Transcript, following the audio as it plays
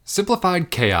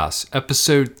Simplified Chaos,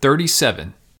 episode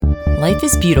 37. Life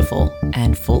is beautiful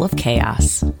and full of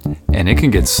chaos. And it can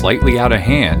get slightly out of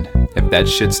hand if that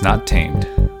shit's not tamed.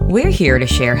 We're here to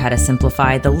share how to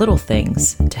simplify the little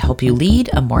things to help you lead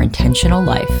a more intentional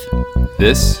life.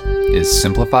 This is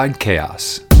Simplified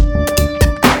Chaos.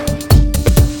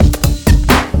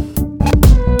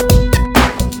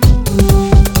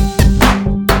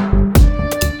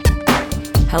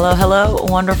 Hello,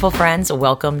 wonderful friends.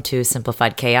 Welcome to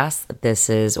Simplified Chaos. This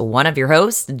is one of your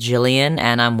hosts, Jillian,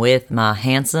 and I'm with my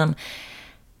handsome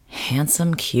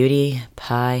cutie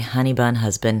pie honey bun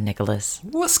husband, Nicholas.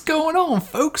 What's going on,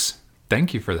 folks?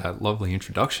 Thank you for that lovely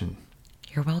introduction.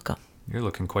 You're welcome. You're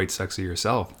looking quite sexy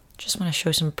yourself. Just want to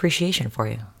show some appreciation for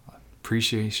you.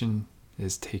 Appreciation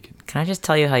is taken. Can I just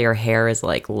tell you how your hair is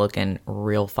like looking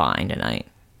real fine tonight?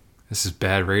 This is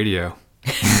bad radio.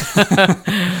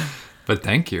 But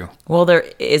thank you. Well, there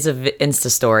is a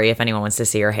Insta story if anyone wants to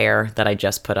see your hair that I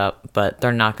just put up, but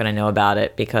they're not going to know about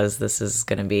it because this is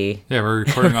going to be... Yeah, we're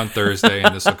recording on Thursday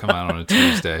and this will come out on a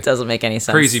Tuesday. It doesn't make any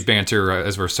sense. Crazy banter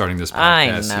as we're starting this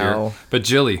podcast here. But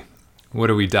Jilly, what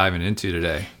are we diving into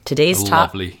today? Today's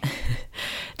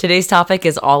topic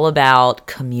is all about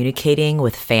communicating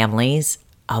with families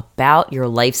about your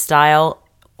lifestyle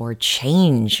or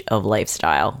change of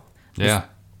lifestyle. Yeah.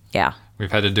 Yeah.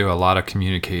 We've had to do a lot of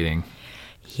communicating.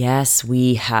 Yes,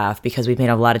 we have, because we've made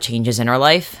a lot of changes in our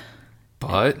life.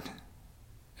 But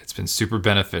it's been super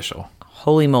beneficial.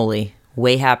 Holy moly.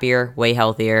 Way happier, way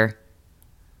healthier.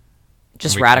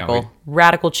 Just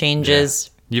radical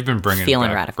changes. Yeah. You've been bringing feeling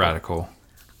back radical.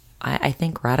 I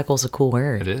think radical's a cool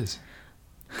word. It is.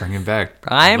 Bringing back.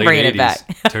 I am bringing it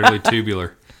back. Totally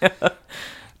tubular.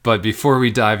 But before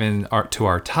we dive in to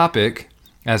our topic,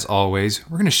 as always,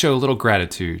 we're going to show a little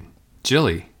gratitude.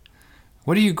 Jilly,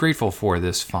 what are you grateful for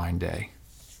this fine day?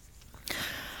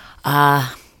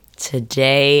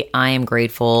 Today I am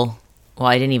grateful. Well,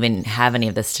 I didn't even have any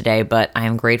of this today, but I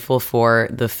am grateful for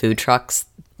the food trucks.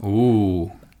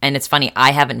 Ooh. And it's funny,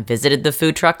 I haven't visited the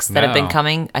food trucks that have been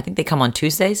coming. I think they come on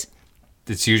Tuesdays.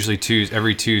 It's usually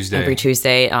every Tuesday. Every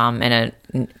Tuesday in a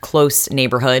close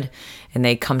neighborhood. And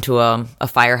they come to a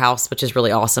firehouse, which is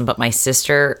really awesome. But my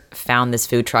sister found this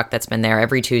food truck that's been there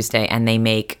every Tuesday, and they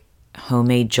make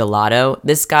homemade gelato.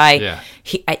 This guy,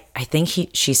 I think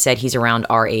she said he's around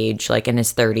our age, like in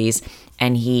his 30s,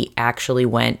 and he actually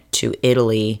went to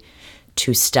Italy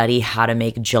to study how to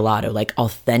make gelato, like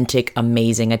authentic,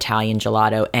 amazing Italian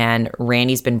gelato. And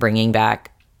Randy's been bringing back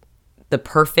the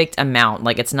perfect amount.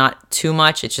 Like, it's not too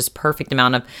much. It's just perfect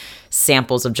amount of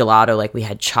samples of gelato. Like, we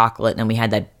had chocolate, and then we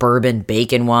had that bourbon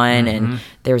bacon one, and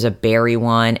there's a berry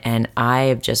one. And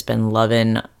I've just been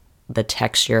loving the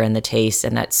texture and the taste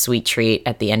and that sweet treat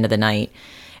at the end of the night.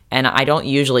 And I don't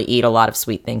usually eat a lot of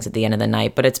sweet things at the end of the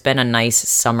night, but it's been a nice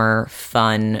summer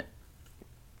fun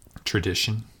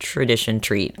tradition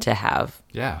treat to have.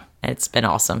 Yeah. And it's been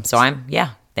awesome. So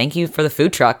thank you for the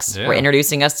food trucks for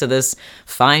introducing us to this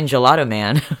fine gelato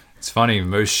man. It's funny,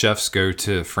 most chefs go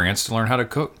to France to learn how to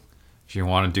cook. If you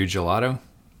want to do gelato,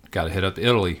 got to hit up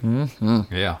Italy.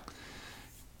 Mm-hmm. Yeah.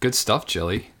 Good stuff,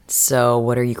 Jilly. So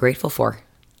what are you grateful for?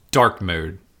 Dark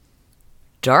mode.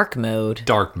 Dark mode?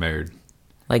 Dark mode.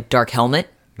 Like Dark Helmet?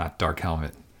 Not Dark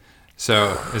Helmet.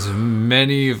 So, as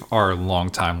many of our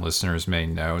longtime listeners may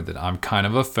know, that I'm kind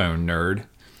of a phone nerd.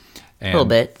 And a little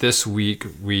bit. This week,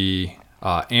 we,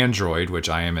 Android, which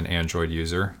I am an Android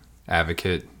user,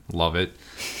 advocate, love it.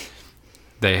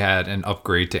 They had an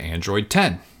upgrade to Android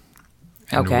 10.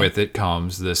 And with it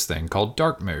comes this thing called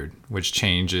dark mode, which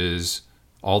changes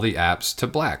all the apps to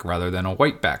black rather than a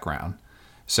white background.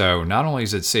 So not only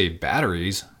does it save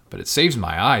batteries, but it saves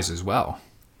my eyes as well.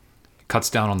 It cuts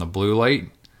down on the blue light,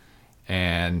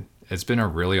 and it's been a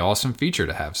really awesome feature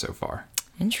to have so far.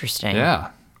 Interesting. Yeah.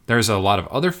 There's a lot of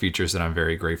other features that I'm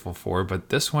very grateful for, but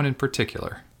this one in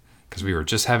particular, because we were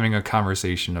just having a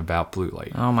conversation about blue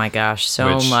light. Oh my gosh,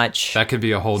 so much. That could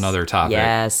be a whole nother topic.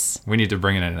 Yes. We need to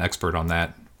bring in an expert on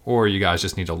that, or you guys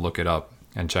just need to look it up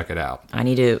and check it out. I'm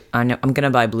going to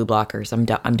buy blue blockers.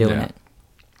 I'm doing it.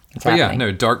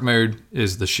 But dark mode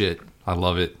is the shit. I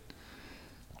love it.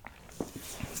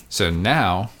 So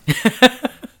now,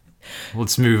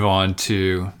 let's move on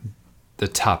to the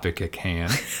topic at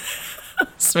hand.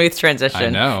 Smooth transition. I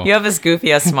know. You have this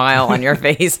goofy ass smile on your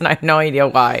face, and I have no idea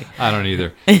why. I don't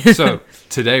either. So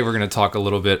today we're going to talk a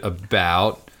little bit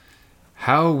about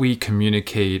how we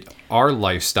communicate our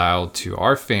lifestyle to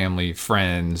our family,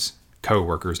 friends,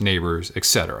 coworkers, neighbors,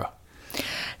 etc.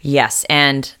 Yes,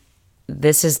 and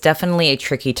this is definitely a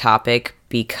tricky topic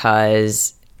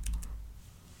because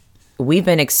we've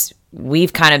been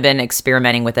we've kind of been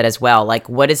experimenting with it as well. Like,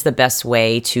 what is the best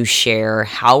way to share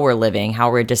how we're living,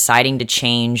 how we're deciding to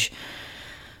change,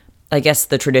 I guess,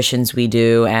 the traditions we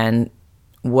do and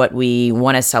what we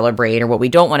want to celebrate or what we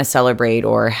don't want to celebrate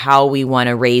or how we want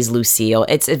to raise Lucille.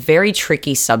 It's a very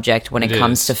tricky subject when it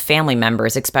comes to family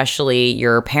members, especially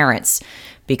your parents,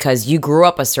 because you grew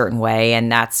up a certain way.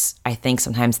 And I think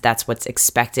sometimes that's what's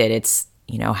expected. It's,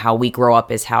 how we grow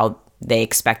up is how they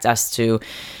expect us to,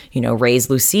 raise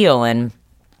Lucille, and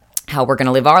how we're going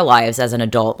to live our lives as an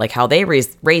adult, like how they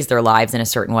raise their lives in a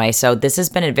certain way. So this has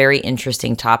been a very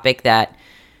interesting topic that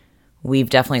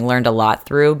we've definitely learned a lot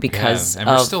through because and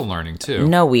we're still learning too.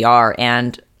 No, we are.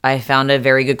 And I found a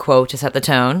very good quote to set the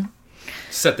tone.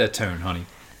 Set that tone, honey.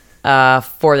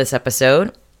 For this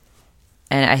episode.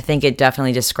 And I think it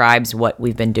definitely describes what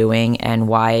we've been doing and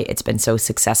why it's been so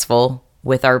successful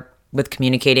with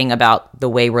communicating about the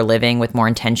way we're living with more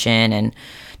intention and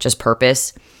just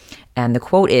purpose. And the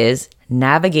quote is,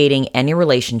 navigating any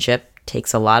relationship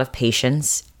takes a lot of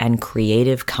patience and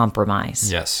creative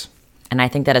compromise. Yes. And I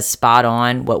think that is spot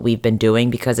on what we've been doing,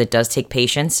 because it does take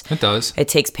patience. It does. It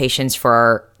takes patience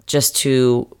just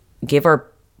to give our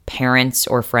parents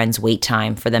or friends wait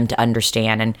time for them to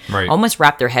understand and almost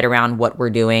wrap their head around what we're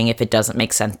doing if it doesn't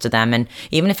make sense to them. And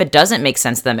even if it doesn't make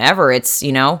sense to them ever, it's,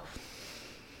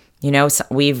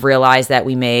 we've realized that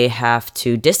we may have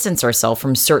to distance ourselves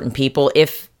from certain people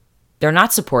if they're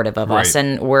not supportive of us.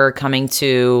 And we're coming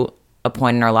to a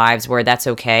point in our lives where that's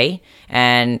okay.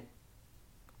 And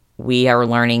we are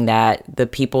learning that the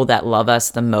people that love us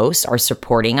the most are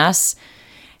supporting us,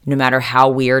 no matter how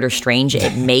weird or strange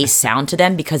it may sound to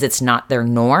them, because it's not their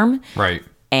norm. Right.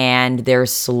 And they're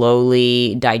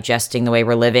slowly digesting the way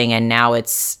we're living. And now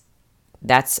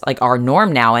that's like our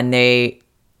norm now. And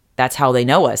that's how they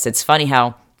know us. It's funny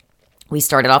how we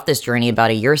started off this journey about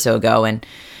a year or so ago. And,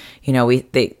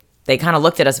 they kind of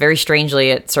looked at us very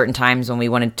strangely at certain times when we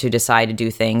wanted to decide to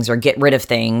do things or get rid of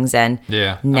things. And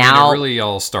now it really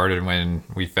all started when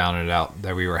we found it out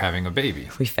that we were having a baby.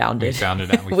 We found it. We found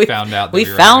out that we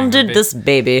founded this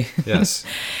baby. Yes.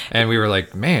 And we were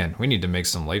like, man, we need to make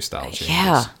some lifestyle changes.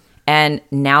 Yeah. And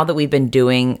now that we've been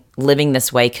living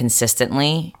this way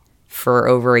consistently for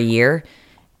over a year,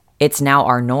 it's now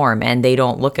our norm, and they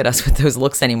don't look at us with those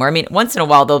looks anymore. I mean, once in a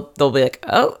while they'll be like,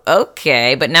 "Oh,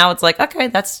 okay," but now it's like, "Okay,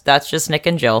 that's just Nick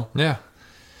and Jill." Yeah.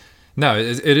 No,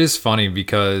 it is funny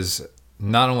because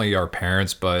not only our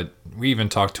parents, but we even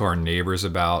talk to our neighbors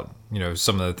about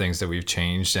some of the things that we've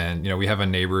changed. And we have a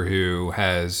neighbor who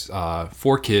has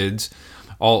 4 kids,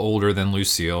 all older than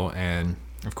Lucille, and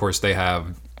of course they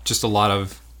have just a lot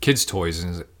of kids' toys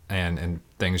and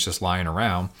things just lying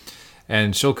around.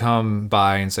 And she'll come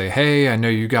by and say, "Hey, I know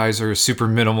you guys are super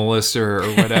minimalist or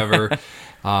whatever,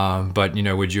 but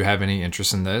would you have any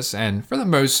interest in this?" And for the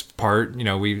most part,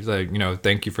 we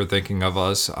thank you for thinking of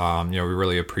us. We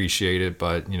really appreciate it,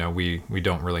 but we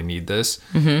don't really need this.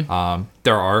 Mm-hmm.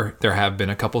 There have been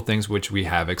a couple things which we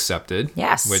have accepted,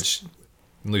 yes, which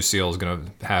Lucille is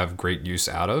going to have great use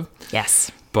out of,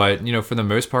 yes. But for the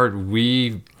most part,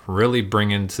 we really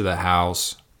bring into the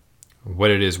house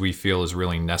what it is we feel is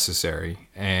really necessary.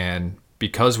 And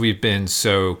because we've been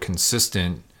so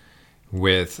consistent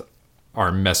with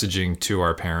our messaging to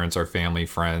our parents, our family,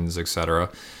 friends,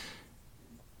 etc.,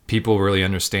 people really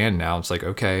understand now. It's like,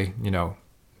 okay,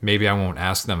 maybe I won't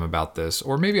ask them about this,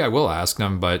 or maybe I will ask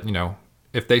them, but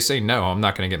if they say no, I'm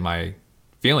not going to get my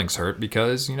feelings hurt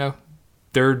because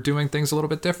they're doing things a little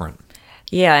bit different.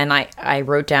 Yeah, and I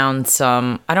wrote down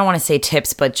some, I don't want to say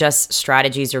tips, but just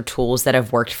strategies or tools that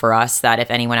have worked for us, that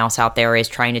if anyone else out there is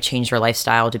trying to change their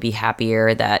lifestyle to be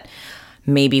happier, that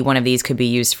maybe one of these could be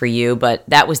used for you. But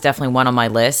that was definitely one on my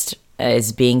list,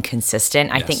 is being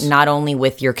consistent. I think not only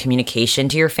with your communication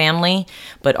to your family,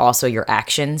 but also your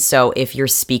actions. So if you're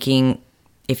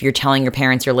telling your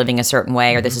parents you're living a certain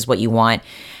way, or this is what you want,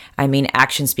 I mean,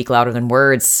 actions speak louder than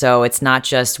words. So it's not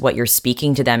just what you're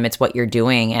speaking to them, it's what you're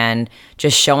doing, and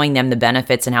just showing them the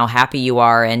benefits and how happy you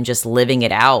are, and just living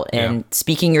it out and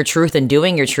speaking your truth and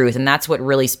doing your truth. And that's what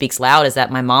really speaks loud, is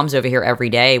that my mom's over here every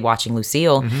day watching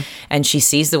Lucille, and she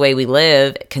sees the way we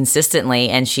live consistently,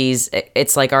 and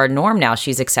it's like our norm now.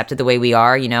 She's accepted the way we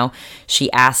are.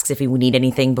 She asks if we need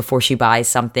anything before she buys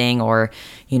something, or,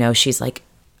 she's like,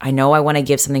 I know I want to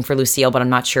give something for Lucille, but I'm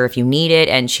not sure if you need it.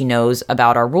 And she knows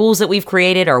about our rules that we've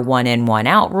created, our 1 in, 1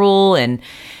 out rule. And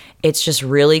it's just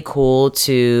really cool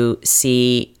to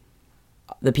see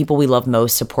the people we love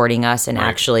most supporting us and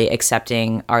actually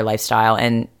accepting our lifestyle.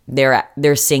 And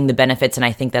they're seeing the benefits. And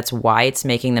I think that's why it's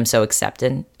making them so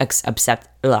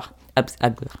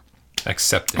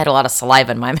Accepting. I had a lot of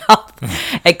saliva in my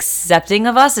mouth. Accepting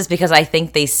of us is because I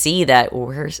think they see that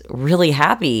we're really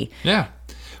happy. Yeah.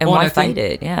 And why fight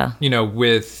it? Yeah. You know,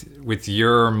 with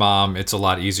your mom, it's a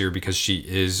lot easier because she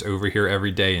is over here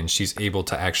every day and she's able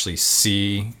to actually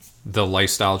see the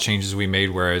lifestyle changes we made.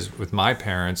 Whereas with my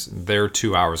parents, they're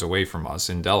 2 hours away from us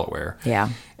in Delaware. Yeah.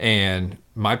 And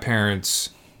my parents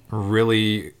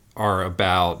really are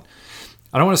about,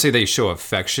 I don't want to say they show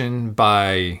affection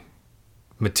by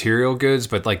material goods,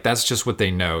 but like that's just what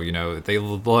they know. You know, they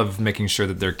love making sure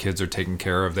that their kids are taken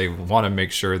care of. They want to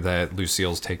make sure that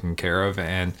Lucille's taken care of,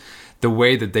 and the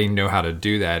way that they know how to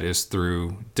do that is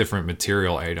through different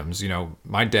material items. You know,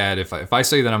 my dad, if I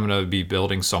say that I'm going to be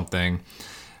building something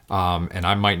and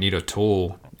I might need a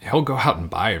tool, he'll go out and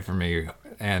buy it for me.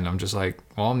 And I'm just like,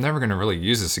 well, I'm never going to really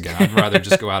use this again. I'd rather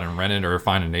just go out and rent it or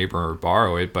find a neighbor or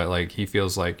borrow it. But like, he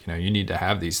feels like, you know, you need to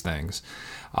have these things.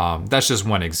 That's just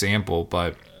one example,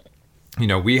 but you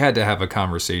know, we had to have a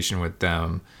conversation with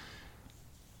them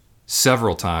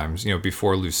several times, you know,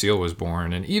 before Lucille was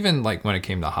born. And even like when it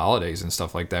came to holidays and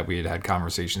stuff like that, we had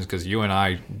conversations because you and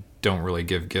I don't really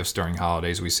give gifts during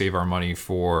holidays. We save our money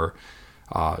for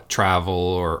travel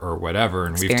or whatever.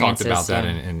 And we've talked about that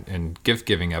in gift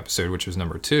giving episode, which was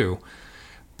number 2.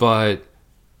 But,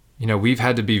 you know, we've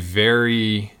had to be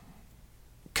very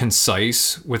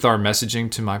concise with our messaging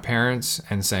to my parents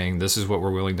and saying, this is what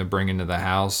we're willing to bring into the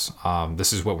house.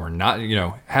 This is what we're not, you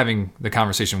know, having the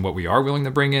conversation, what we are willing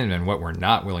to bring in and what we're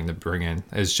not willing to bring in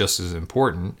is just as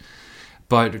important.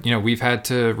 But, you know, we've had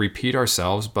to repeat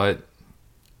ourselves, but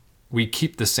we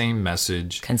keep the same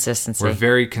message. Consistency. We're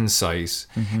very concise.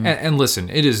 Mm-hmm. And listen,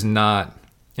 it is not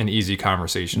an easy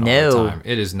conversation all the time.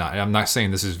 It is not. I'm not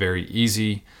saying this is very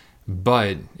easy,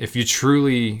 but if you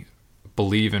truly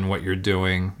believe in what you're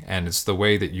doing and it's the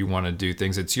way that you want to do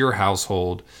things, it's your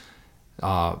household,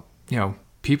 you know,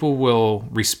 people will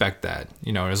respect that,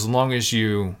 you know, as long as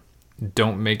you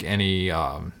don't make any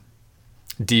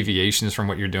deviations from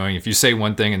what you're doing. If you say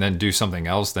one thing and then do something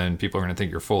else, then people are going to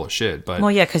think you're full of shit. But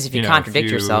well, yeah, because if you contradict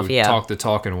yourself, talk the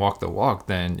talk and walk the walk,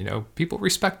 then, you know, people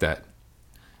respect that,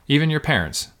 even your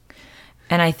parents.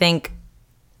 And I think,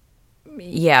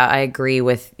 yeah, I agree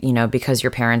with, you know, because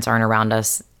your parents aren't around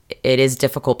us, it is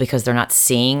difficult because they're not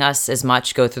seeing us as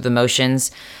much go through the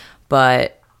motions,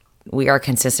 but we are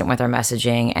consistent with our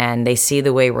messaging and they see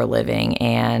the way we're living.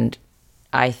 And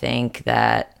I think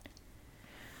that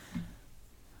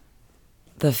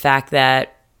the fact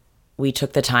that we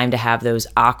took the time to have those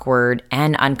awkward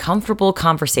and uncomfortable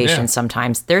conversations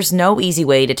sometimes, there's no easy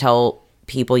way to tell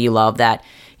people you love that,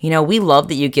 you know, we love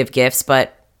that you give gifts,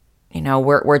 but, you know,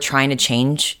 we're trying to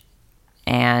change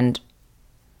and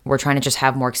we're trying to just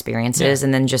have more experiences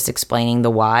and then just explaining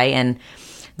the why. And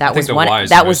that was one one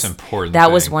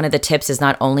of the tips, is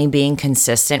not only being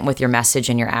consistent with your message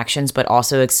and your actions, but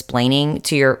also explaining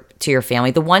to your family,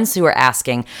 the ones who are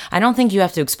asking. I don't think you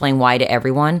have to explain why to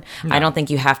everyone. No. I don't think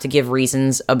you have to give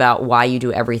reasons about why you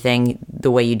do everything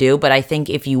the way you do. But I think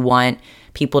if you want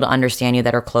people to understand you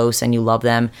that are close and you love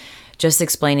them, just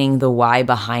explaining the why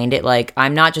behind it. Like,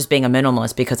 I'm not just being a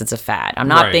minimalist because it's a fad. I'm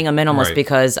not being a minimalist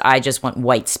because I just want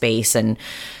white space and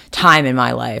time in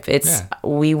my life. It's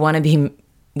we want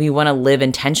to live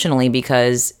intentionally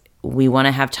because we want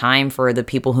to have time for the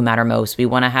people who matter most. We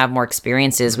want to have more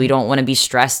experiences. We don't want to be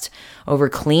stressed over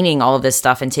cleaning all of this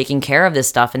stuff and taking care of this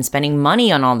stuff and spending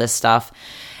money on all this stuff.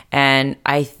 And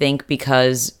I think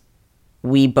because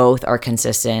we both are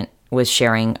consistent with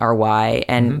sharing our why,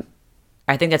 and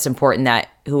I think that's important that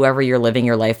whoever you're living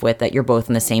your life with, that you're both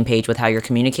on the same page with how you're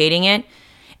communicating it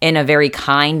in a very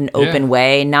kind and open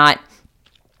way.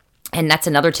 And that's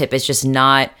another tip, is just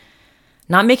not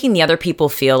making the other people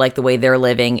feel like the way they're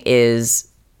living is,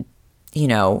 you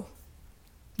know.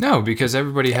 No, because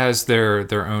everybody has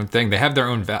their own thing. They have their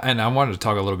own and I wanted to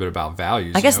talk a little bit about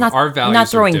values. I guess our values not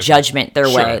throwing judgment their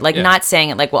way. Like not saying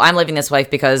it like, well, I'm living this life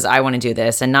because I want to do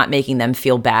this, and not making them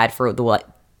feel bad for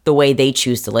the way they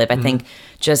choose to live. I think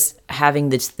just having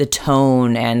the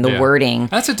tone and the wording.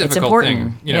 That's a difficult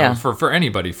thing, you know, for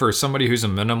anybody. For somebody who's a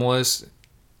minimalist,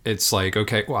 it's like,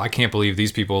 okay, well, I can't believe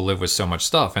these people live with so much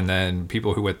stuff. And then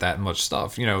people who with that much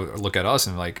stuff, you know, look at us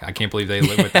and like, I can't believe they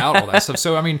live without all that stuff.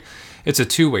 So, I mean, it's a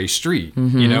two-way street,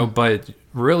 you know, but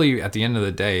really at the end of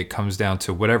the day, it comes down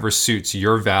to whatever suits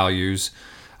your values,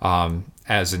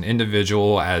 as an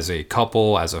individual, as a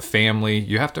couple, as a family.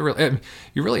 You have to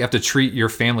you really have to treat your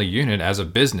family unit as a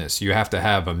business. You have to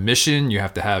have a mission. You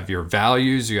have to have your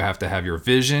values. You have to have your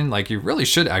vision. Like, you really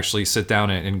should actually sit down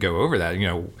and go over that. You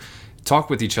know, talk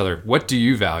with each other. What do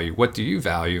you value? What do you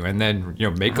value? And then,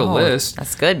 make a list.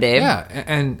 That's good, babe. Yeah.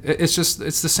 And it's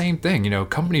the same thing.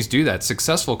 Companies do that.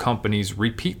 Successful companies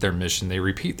repeat their mission. They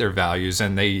repeat their values,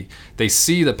 and they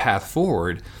see the path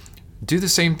forward. Do the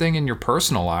same thing in your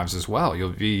personal lives as well.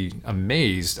 You'll be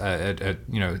amazed at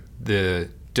the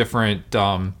different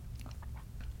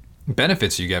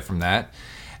benefits you get from that.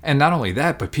 And not only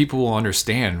that, but people will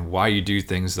understand why you do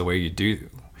things the way you do,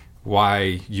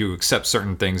 why you accept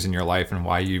certain things in your life, and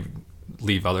why you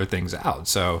leave other things out.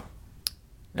 So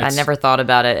I never thought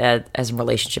about it as a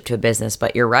relationship to a business,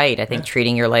 but you're right. I think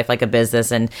treating your life like a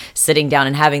business and sitting down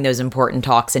and having those important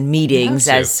talks and meetings,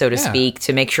 so to speak,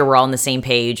 to make sure we're all on the same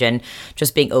page, and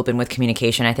just being open with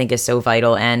communication, I think is so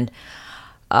vital. And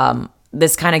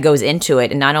this kind of goes into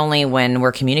it. And not only when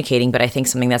we're communicating, but I think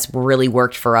something that's really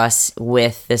worked for us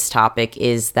with this topic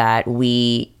is that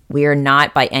we are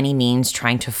not by any means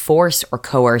trying to force or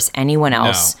coerce anyone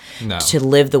else to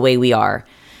live the way we are.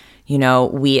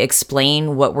 We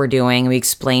explain what we're doing, we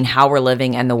explain how we're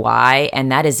living and the why,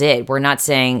 and that is it. We're not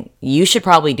saying you should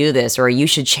probably do this or you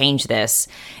should change this.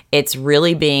 It's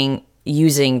really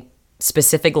using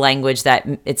specific language that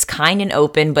it's kind and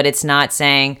open, but it's not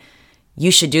saying you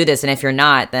should do this, and if you're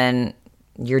not, then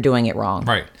you're doing it wrong.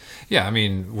 Right. Yeah, I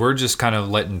mean, we're just kind of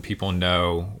letting people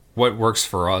know what works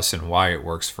for us and why it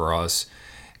works for us.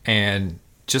 And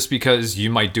just because you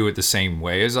might do it the same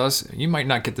way as us, you might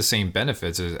not get the same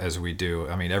benefits as we do.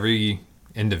 I mean, every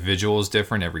individual is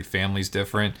different, every family's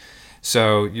different.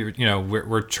 So,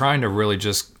 we're trying to really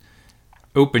just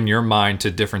open your mind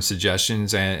to different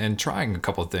suggestions and trying a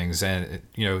couple of things. And,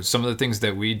 some of the things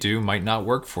that we do might not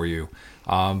work for you.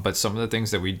 But some of the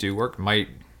things that we do might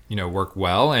work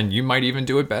well, and you might even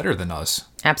do it better than us.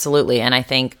 Absolutely. And I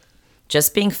think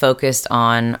just being focused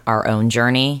on our own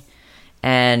journey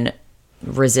and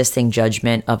resisting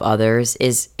judgment of others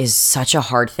is such a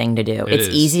hard thing to do. It's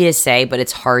easy to say, but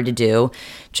it's hard to do.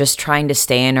 Just trying to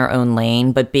stay in our own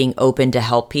lane, but being open to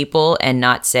help people and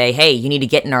not say, hey, you need to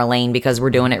get in our lane because we're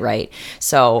doing it right.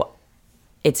 So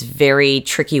it's very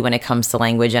tricky when it comes to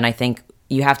language. And I think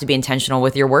you have to be intentional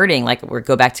with your wording, like we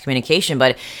go back to communication,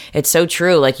 but it's so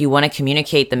true. Like you want to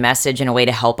communicate the message in a way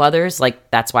to help others. Like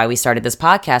that's why we started this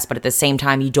podcast. But at the same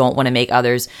time, you don't want to make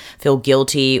others feel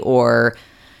guilty or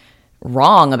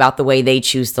wrong about the way they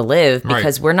choose to live,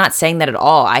 because we're not saying that at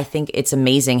all. I think it's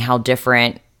amazing how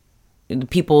different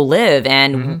people live,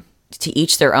 and to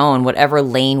each their own. Whatever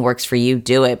lane works for you,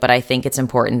 do it. But I think it's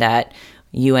important that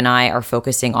you and I are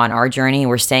focusing on our journey.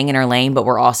 We're staying in our lane, but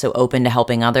we're also open to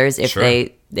helping others if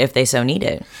they so need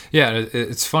it. Yeah,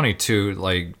 it's funny too,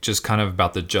 like just kind of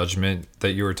about the judgment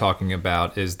that you were talking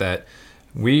about, is that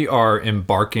we are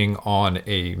embarking on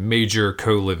a major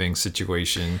co-living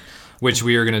situation, which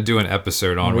we are going to do an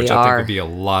episode on, which I think would be a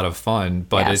lot of fun.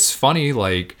 But it's funny,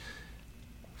 like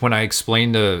when I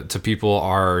explain to people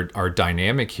our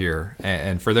dynamic here,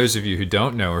 and for those of you who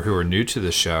don't know or who are new to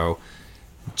the show,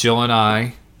 Jill and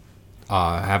I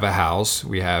have a house.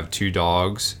 We have 2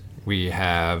 dogs. We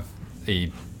have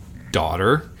a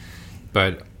daughter.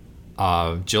 But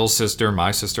Jill's sister,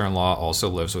 my sister-in-law, also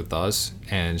lives with us.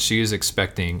 And she is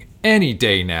expecting any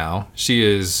day now. She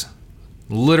is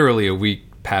literally a week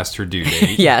past her due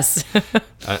date. Yes.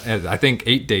 I think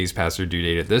 8 days past her due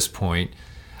date at this point.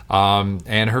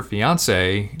 And her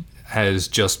fiance has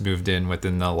just moved in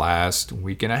within the last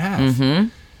week and a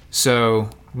half. So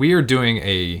we are doing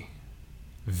a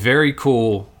very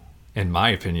cool, in my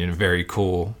opinion, very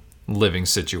cool living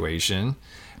situation,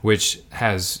 which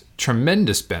has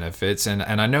tremendous benefits. And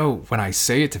I know when I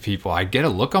say it to people, I get a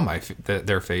look on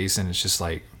their face, and it's just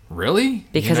like, really?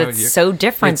 Because it's so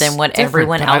different than what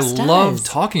everyone else does. I love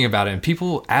talking about it, and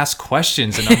people ask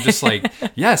questions, and I'm just like,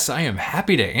 yes, I am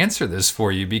happy to answer this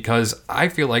for you, because I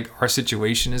feel like our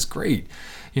situation is great.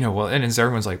 And as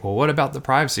everyone's like, well, what about the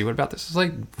privacy? What about this? It's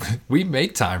like, we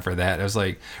make time for that. I was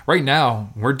like, right now,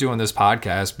 we're doing this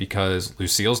podcast because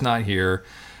Lucille's not here.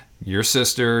 Your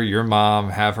sister, your mom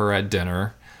have her at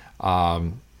dinner.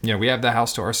 We have the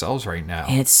house to ourselves right now.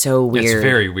 And it's so weird. It's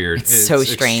very weird. It's so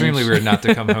strange. Extremely weird not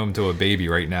to come home to a baby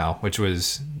right now, which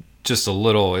was just a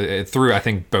little, it threw, I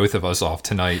think, both of us off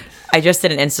tonight. I just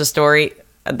did an Insta story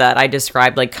that I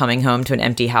described like coming home to an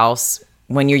empty house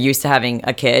when you're used to having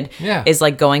a kid, is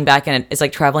like going back and it's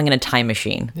like traveling in a time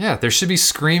machine. Yeah, there should be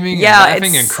screaming and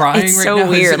laughing and crying it's right so now.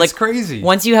 Weird. It's crazy.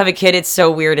 Once you have a kid, it's so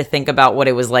weird to think about what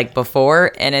it was like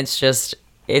before, and it's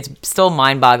still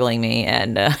mind-boggling me.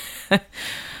 And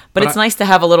But it's nice to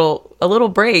have a little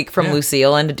break from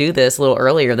Lucille and to do this a little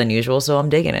earlier than usual, so I'm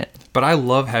digging it. But I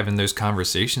love having those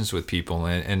conversations with people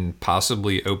and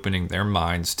possibly opening their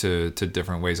minds to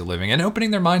different ways of living and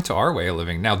opening their mind to our way of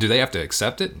living. Now, do they have to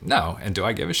accept it? No. And do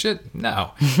I give a shit?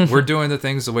 No. We're doing the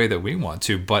things the way that we want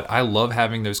to. But I love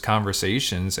having those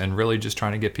conversations and really just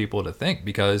trying to get people to think,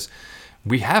 because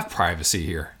we have privacy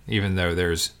here, even though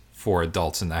there's 4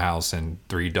 adults in the house and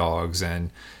 3 dogs and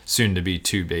soon to be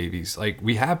 2 babies. Like,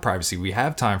 we have privacy. We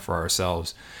have time for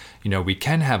ourselves. We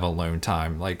can have alone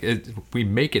time. Like, we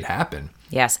make it happen.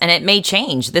 Yes, and it may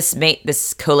change.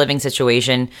 This co-living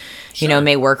situation,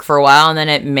 may work for a while, and then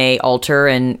it may alter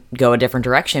and go a different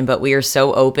direction. But we are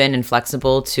so open and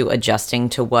flexible to adjusting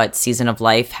to what season of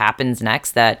life happens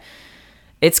next that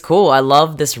it's cool. I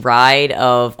love this ride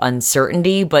of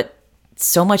uncertainty, but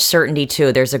so much certainty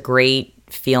too. There's a great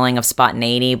feeling of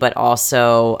spontaneity, but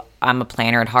also I'm a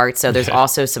planner at heart, so there's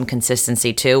also some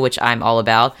consistency too, which I'm all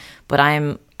about. But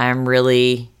I'm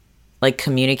really like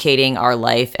communicating our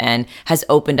life, and has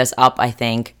opened us up. I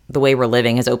think the way we're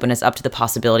living has opened us up to the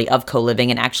possibility of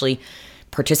co-living and actually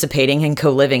participating in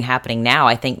co-living happening now.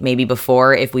 I think maybe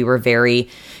before, if we were very,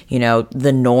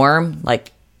 the norm,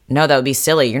 like, no, that would be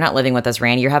silly. You're not living with us,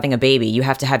 Randy. You're having a baby. You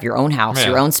have to have your own house,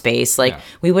 your own space. Like,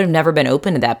 we would have never been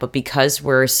open to that. But because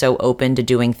we're so open to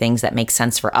doing things that make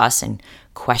sense for us and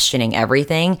questioning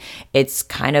everything, it's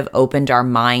kind of opened our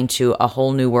mind to a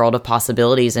whole new world of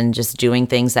possibilities and just doing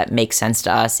things that make sense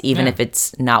to us, even if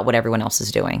it's not what everyone else is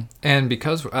doing. And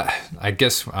because I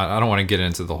guess I don't want to get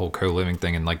into the whole co-living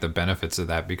thing and like the benefits of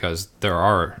that, because there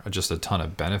are just a ton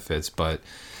of benefits. But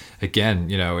again,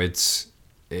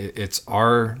 it's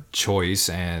our choice,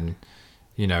 and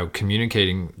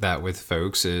communicating that with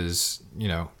folks is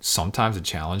sometimes a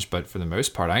challenge, but for the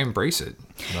most part I embrace it.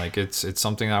 Like, it's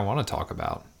something I want to talk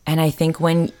about. And I think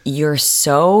when you're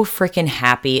so freaking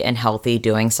happy and healthy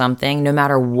doing something, no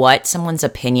matter what someone's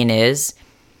opinion is,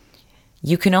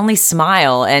 you can only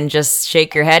smile and just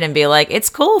shake your head and be like, it's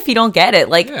cool if you don't get it.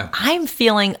 Like, I'm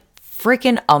feeling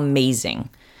freaking amazing.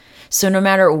 So no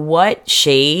matter what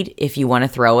shade, if you want to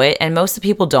throw it, and most of the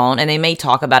people don't, and they may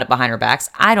talk about it behind our backs,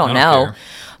 I don't know. Care.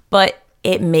 But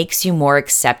it makes you more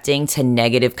accepting to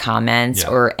negative comments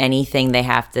or anything they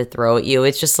have to throw at you.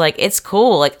 It's just like, it's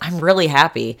cool. Like, I'm really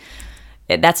happy.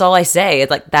 That's all I say.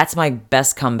 It's like, that's my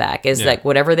best comeback is like,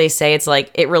 whatever they say, it's like,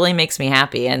 it really makes me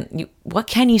happy. And what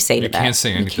can you say to that? You can't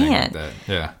say anything like that.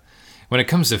 Yeah. When it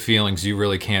comes to feelings, you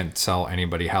really can't tell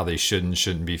anybody how they should and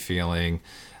shouldn't be feeling.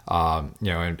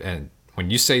 And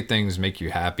when you say things make you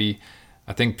happy,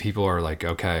 I think people are like,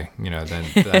 okay, then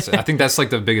I think that's like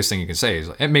the biggest thing you can say is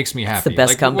like, it makes me happy. It's the best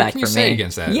like, comeback what can you for say me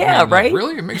against that? Yeah, right?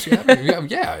 Really? It makes you happy?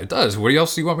 Yeah, it does. What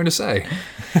else do you want me to say?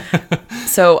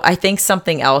 So I think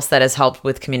something else that has helped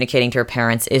with communicating to our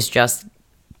parents is just,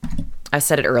 I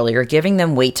said it earlier, giving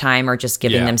them wait time or just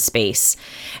giving them space.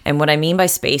 And what I mean by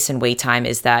space and wait time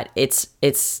is that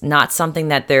it's not something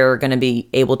that they're going to be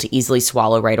able to easily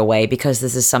swallow right away, because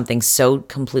this is something so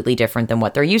completely different than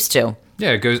what they're used to.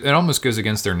 Yeah, it almost goes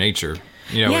against their nature.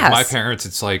 With my parents,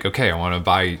 it's like, okay, I want to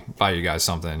buy you guys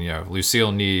something.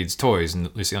 Lucille needs toys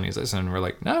and Lucille needs this, and we're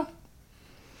like, no.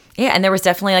 Yeah, and there was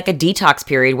definitely like a detox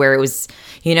period where it was,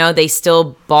 they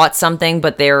still bought something,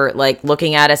 but they're like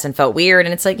looking at us and felt weird.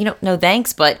 And it's like, no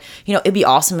thanks. But, it'd be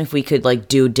awesome if we could like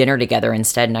do dinner together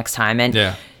instead next time.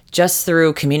 And just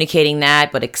through communicating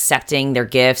that, but accepting their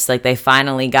gifts, like they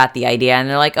finally got the idea and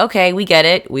they're like, okay, we get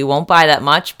it. We won't buy that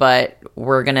much, but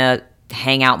we're going to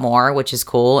hang out more, which is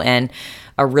cool. And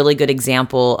a really good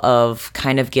example of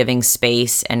kind of giving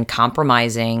space and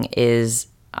compromising is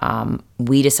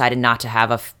we decided not to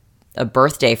have a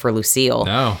birthday for Lucille.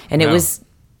 And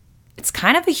it's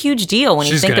kind of a huge deal when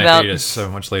you think about. She's gonna hate us so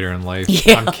much later in life.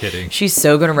 Yeah, I'm kidding. She's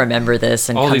so gonna remember this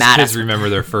and all come these at kids us. Remember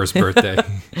their first birthday.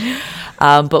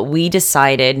 But we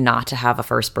decided not to have a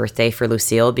first birthday for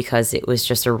Lucille because it was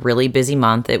just a really busy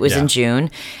month. It was in June,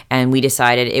 and we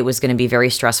decided it was going to be very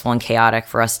stressful and chaotic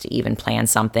for us to even plan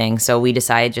something. So we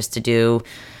decided just to do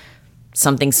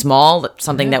something small,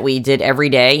 something that we did every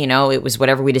day. It was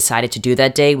whatever we decided to do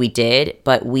that day, we did,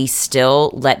 but we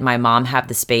still let my mom have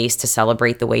the space to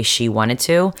celebrate the way she wanted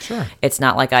to. Sure. It's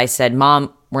not like I said,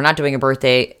 Mom, we're not doing a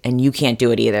birthday and you can't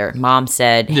do it either. Mom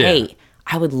said, hey,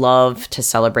 I would love to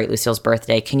celebrate Lucille's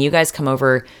birthday. Can you guys come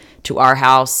over to our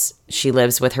house? She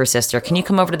lives with her sister. Can you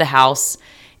come over to the house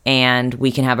and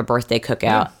we can have a birthday cookout?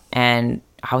 Yeah. And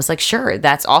I was like, sure,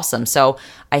 that's awesome. So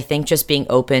I think just being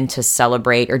open to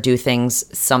celebrate or do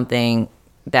something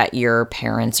that your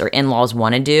parents or in-laws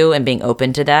want to do and being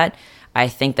open to that, I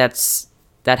think that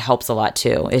helps a lot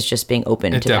too, is just being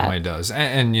open to that. It definitely does.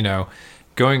 And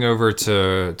going over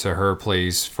to her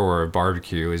place for a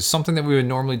barbecue is something that we would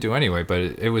normally do anyway, but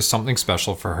it was something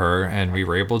special for her, and we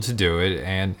were able to do it,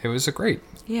 and it was a great.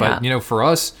 Yeah. But, you know, for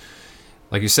us,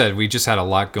 like you said, we just had a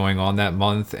lot going on that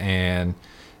month, and,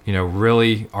 you know,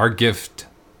 really our gift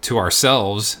to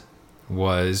ourselves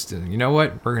was, you know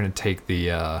what, we're going to take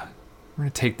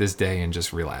this day and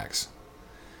just relax.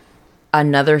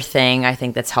 Another thing I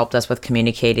think that's helped us with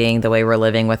communicating the way we're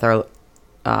living with our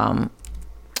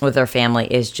family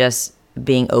is just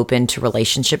being open to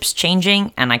relationships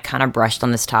changing. And I kind of brushed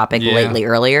on this topic lately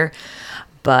earlier,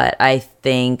 but I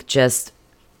think just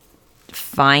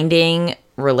finding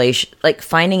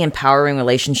empowering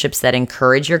relationships that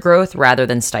encourage your growth rather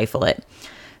than stifle it.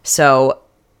 So,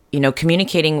 you know,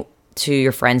 communicating to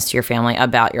your friends, to your family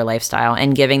about your lifestyle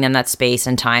and giving them that space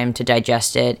and time to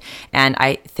digest it. And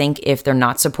I think if they're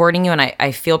not supporting you, and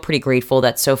I feel pretty grateful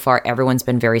that so far everyone's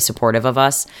been very supportive of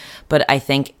us, but I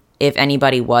think if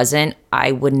anybody wasn't,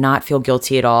 I would not feel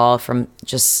guilty at all from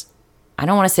just, I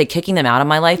don't want to say kicking them out of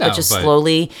my life, but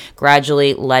slowly,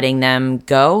 gradually letting them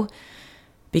go.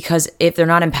 Because if they're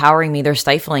not empowering me, they're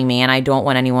stifling me. And I don't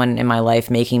want anyone in my life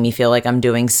making me feel like I'm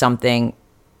doing something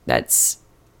that's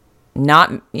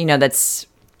not, you know, that's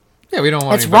we don't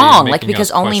want it's wrong. Like, because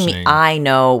only me, I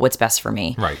know what's best for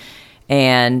me. Right.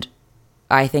 And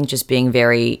I think just being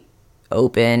very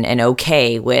open and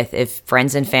okay with if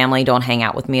friends and family don't hang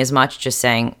out with me as much, just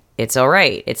saying it's all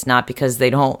right. It's not because they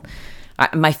don't,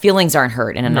 my feelings aren't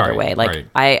hurt in another way. Like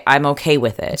I'm okay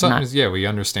with it. We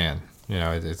understand. You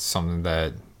know, it's something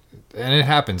that, and it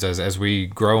happens as we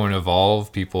grow and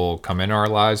evolve. People come into our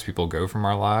lives, people go from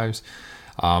our lives.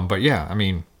 But yeah, I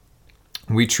mean,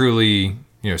 we truly,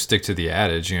 you know, stick to the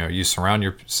adage, you know, you surround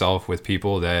yourself with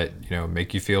people that, you know,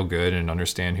 make you feel good and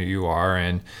understand who you are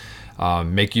and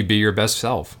make you be your best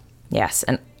self. Yes.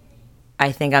 And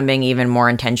I think I'm being even more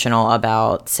intentional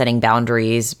about setting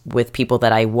boundaries with people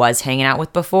that I was hanging out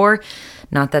with before.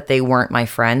 Not that they weren't my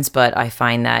friends, but I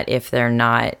find that if they're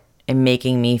not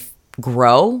making me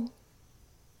grow,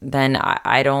 then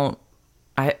I don't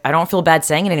feel bad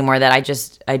saying it anymore, that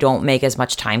I don't make as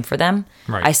much time for them.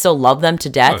 Right. I still love them to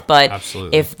death, but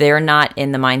absolutely. If they're not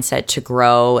in the mindset to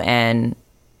grow and,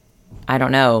 I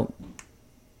don't know,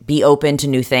 be open to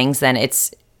new things, then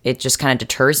it just kind of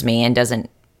deters me and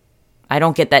I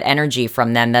don't get that energy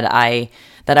from them that I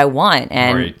want.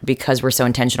 And because we're so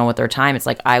intentional with our time, it's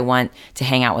like I want to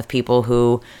hang out with people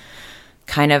who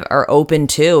kind of are open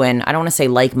to, and I don't want to say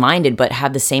like-minded, but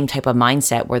have the same type of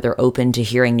mindset where they're open to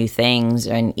hearing new things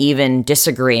and even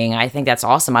disagreeing. I think that's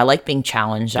awesome. I like being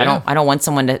challenged. Yeah. I don't want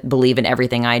someone to believe in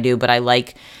everything I do, but I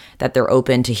like that they're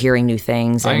open to hearing new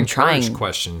things and trying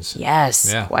questions.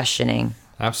 Yes, questioning.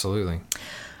 Absolutely.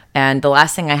 And the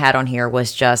last thing I had on here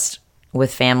was just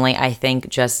with family. I think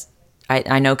just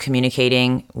I know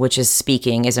communicating, which is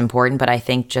speaking, is important, but I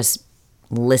think just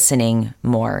listening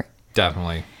more.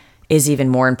 Definitely. Is even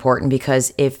more important,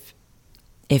 because if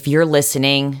you're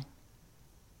listening,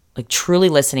 like truly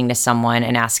listening to someone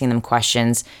and asking them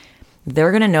questions,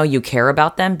 they're going to know you care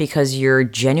about them because you're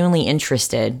genuinely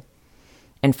interested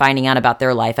in finding out about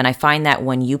their life. And I find that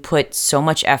when you put so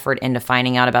much effort into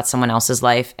finding out about someone else's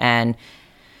life and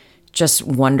just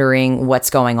wondering what's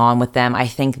going on with them, I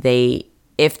think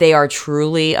if they are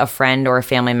truly a friend or a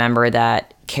family member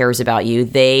that cares about you,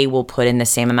 they will put in the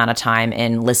same amount of time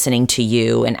in listening to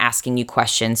you and asking you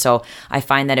questions. So I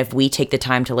find that if we take the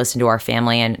time to listen to our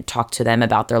family and talk to them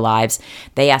about their lives,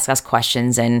 they ask us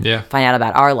questions and find out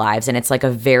about our lives. And it's like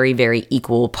a very, very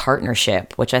equal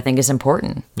partnership, which I think is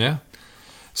important. Yeah.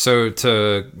 So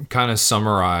to kind of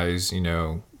summarize, you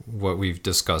know, what we've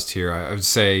discussed here, I would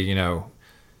say, you know,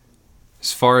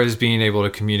 as far as being able to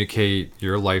communicate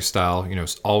your lifestyle, you know,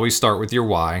 always start with your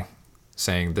why.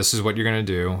 Saying this is what you're going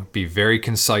to do. Be very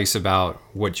concise about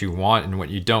what you want and what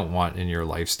you don't want in your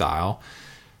lifestyle.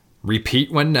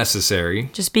 Repeat when necessary.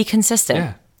 Just be consistent.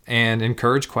 Yeah. And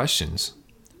encourage questions.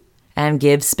 And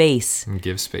give space.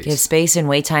 Give space and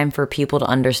wait time for people to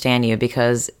understand you,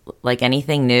 because like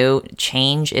anything new,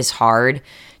 change is hard.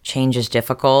 Change is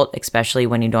difficult, especially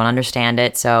when you don't understand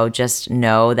it. So just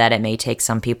know that it may take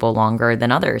some people longer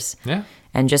than others. Yeah.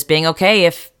 And just being okay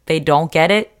if they don't get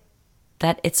it,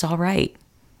 that it's all right.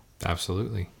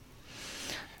 Absolutely.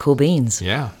 Cool beans.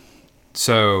 Yeah.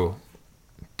 So,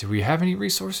 do we have any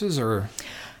resources or?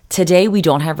 Today we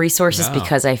don't have resources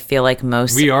because I feel like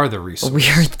we are the resource. We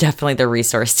are definitely the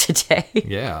resource today.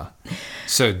 Yeah.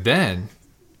 So then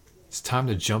it's time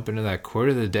to jump into that quote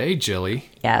of the day,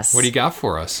 Jilly. Yes. What do you got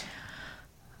for us?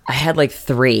 I had like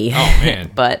 3. Oh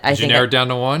man. But I think Did you narrow it down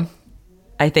to one?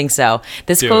 I think so.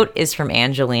 This quote is from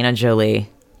Angelina Jolie.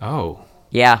 Oh.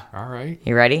 Yeah. All right.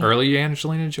 You ready? Early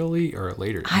Angelina Jolie or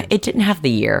later? It didn't have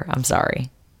the year. I'm sorry.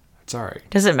 It's all right.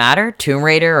 Does it matter? Tomb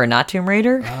Raider or not Tomb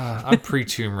Raider? I'm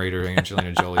pre-Tomb Raider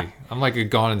Angelina Jolie. I'm like a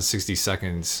Gone in 60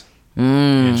 Seconds.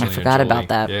 I forgot about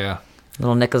that. Yeah.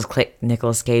 Little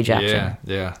Nicolas Cage action.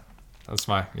 Yeah. That's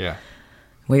my, yeah.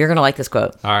 Well, you're going to like this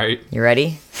quote. All right. You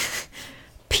ready?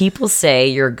 People say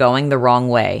you're going the wrong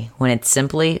way when it's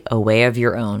simply a way of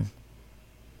your own.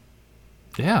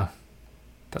 Yeah.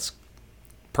 That's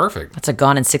perfect. That's a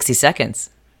Gone in 60 Seconds.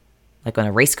 Like on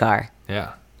a race car.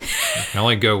 Yeah. You can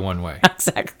only go one way.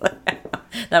 Exactly.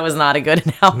 That was not a good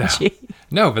analogy.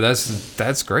 No, but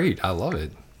that's great. I love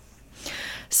it.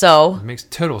 So It makes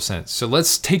total sense. So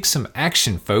let's take some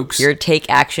action, folks. your take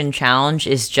action challenge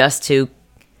is just to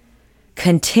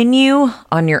continue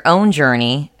on your own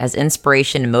journey as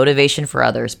inspiration and motivation for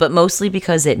others, but mostly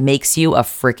because it makes you a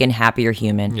freaking happier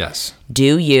human. Yes.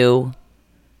 Do you,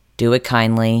 do it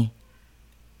kindly,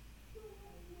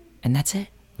 and that's it.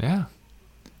 Yeah.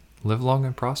 Live long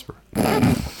and prosper.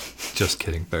 Just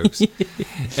kidding, folks.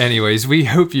 Anyways, we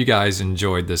hope you guys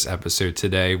enjoyed this episode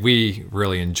today. We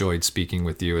really enjoyed speaking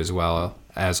with you as well,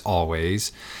 as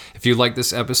always. If you like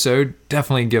this episode,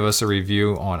 definitely give us a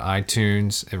review on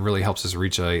iTunes. It really helps us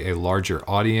reach a larger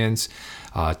audience.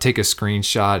 Take a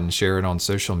screenshot and share it on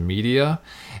social media.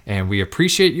 And we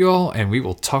appreciate you all, and we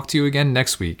will talk to you again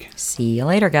next week. See you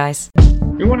later, guys.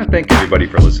 We want to thank everybody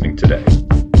for listening today.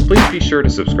 Please be sure to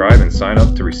subscribe and sign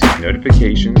up to receive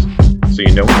notifications so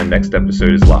you know when the next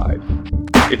episode is live.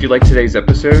 If you like today's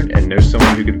episode and know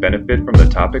someone who could benefit from the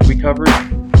topic we covered,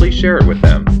 please share it with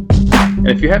them. And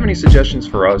if you have any suggestions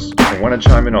for us or want to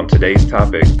chime in on today's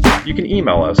topic, you can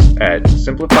email us at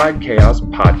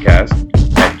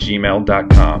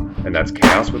simplifiedchaospodcast@gmail.com, and that's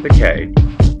chaos with a K,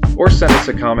 or send us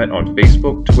a comment on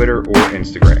Facebook, Twitter, or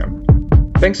Instagram.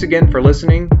 Thanks again for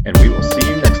listening, and we will see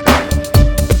you next time.